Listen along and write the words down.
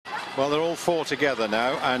Well, they're all four together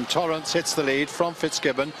now, and Torrance hits the lead from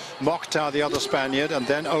Fitzgibbon, Mokhtar the other Spaniard, and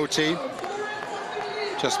then Oti.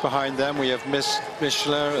 Just behind them we have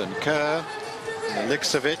Mischler and Kerr and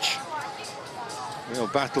Liksevic. We'll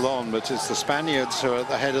battle on, but it's the Spaniards who are at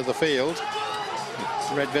the head of the field.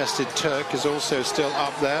 The red-vested Turk is also still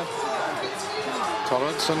up there.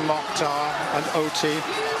 Torrance and Mokhtar and Oti,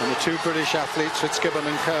 and the two British athletes, Fitzgibbon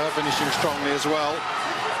and Kerr, finishing strongly as well.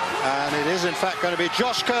 And it is in fact going to be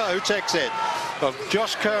Josh Kerr who takes it.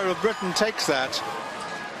 Josh Kerr of Britain takes that.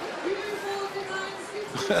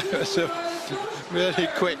 It's a really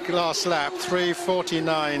quick last lap,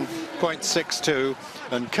 3:49.62,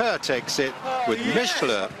 and Kerr takes it with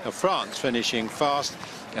Mischler of France finishing fast,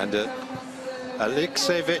 and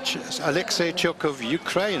Alexeychuk of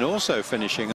Ukraine also finishing